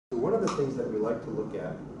one of the things that we like to look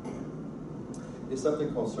at is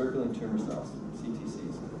something called circulating tumor cells,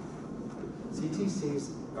 CTCs.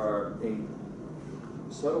 CTCs are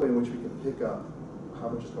a subtle way in which we can pick up how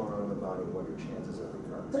much is going on in the body and what your chances of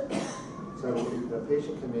recurrence. So if a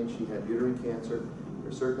patient came in, she had uterine cancer,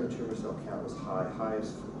 her circulating tumor cell count was high,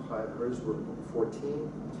 hers were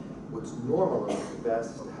 14. What's normal and what's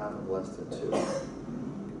best is to have them less than 2.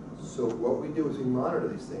 So what we do is we monitor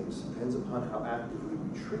these things. Depends upon how actively we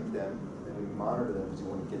treat them, and we monitor them because we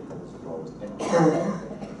want to get them as low as possible.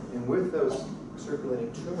 And with those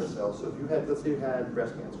circulating tumor cells, so if you had, let's say you had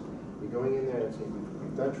breast cancer, you're going in there and saying,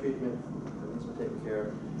 we've done treatment, everything's been taken care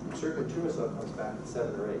of, your circulating tumor cell comes back at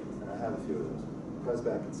 7 or 8, and I have a few of those. It comes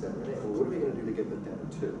back at 7 or 8. Well, what are we going to do to get that down to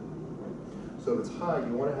 2? So if it's high,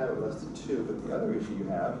 you want to have it less than 2, but the other issue you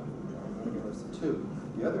have, less than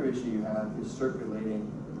 2. The other issue you have is circulating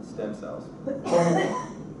stem cells.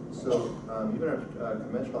 So even our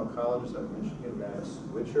conventional oncologist at Michigan Mass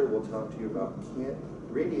Switcher will talk to you about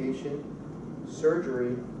radiation,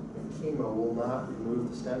 surgery, and chemo will not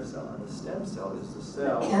remove the stem cell. And the stem cell is the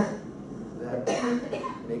cell that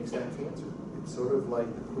makes that cancer. It's sort of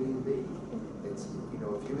like the queen bee. It's, you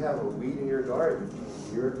know, if you have a weed in your garden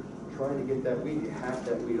and you're trying to get that weed, you hack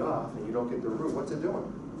that weed off and you don't get the root, what's it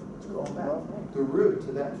doing? It's going back. The root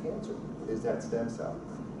to that cancer is that stem cell.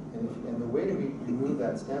 And the way to remove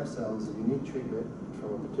that stem cell is a unique treatment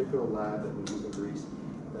from a particular lab that we use in Greece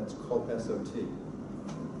that's called SOT.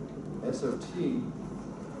 SOT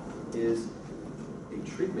is a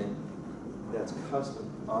treatment that's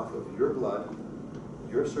custom off of your blood,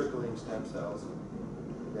 your circulating stem cells,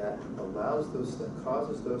 that allows those, that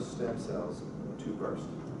causes those stem cells to burst.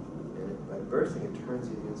 And by bursting, it turns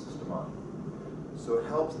the immune system on. So it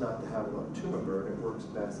helps not to have a lot of tumor burden. It works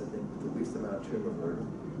best, I think, with the least amount of tumor burden.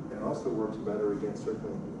 And it also works better against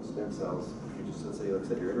circulating stem cells. If you just, let's say, like I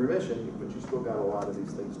said, you're in remission, but you still got a lot of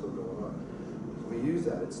these things still going on. So we use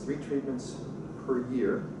that. It's 3 treatments per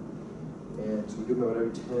year. And so we do them about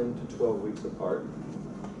every 10 to 12 weeks apart.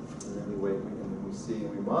 And then we wait, and then we see,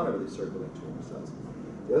 and we monitor these circulating tumor cells.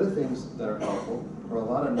 The other things that are helpful are a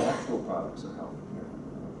lot of natural products are helpful here.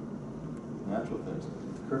 Natural things.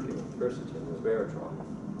 Curcumin, quercetin, resveratrol,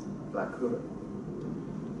 black cumin.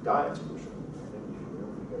 Diet's crucial.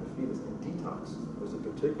 You're going to feed us in detox. There's a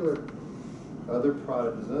particular other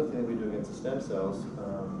product. There's another thing we do against the stem cells.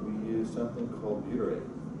 We use something called butyrate.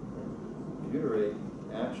 Butyrate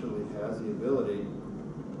actually has the ability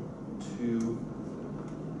to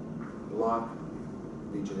block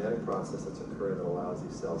the genetic process that's occurring that allows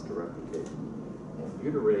these cells to replicate. And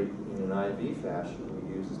butyrate in an IV fashion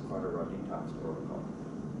we use as part of our detox protocol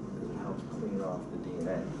because it helps clean off the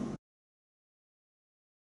DNA.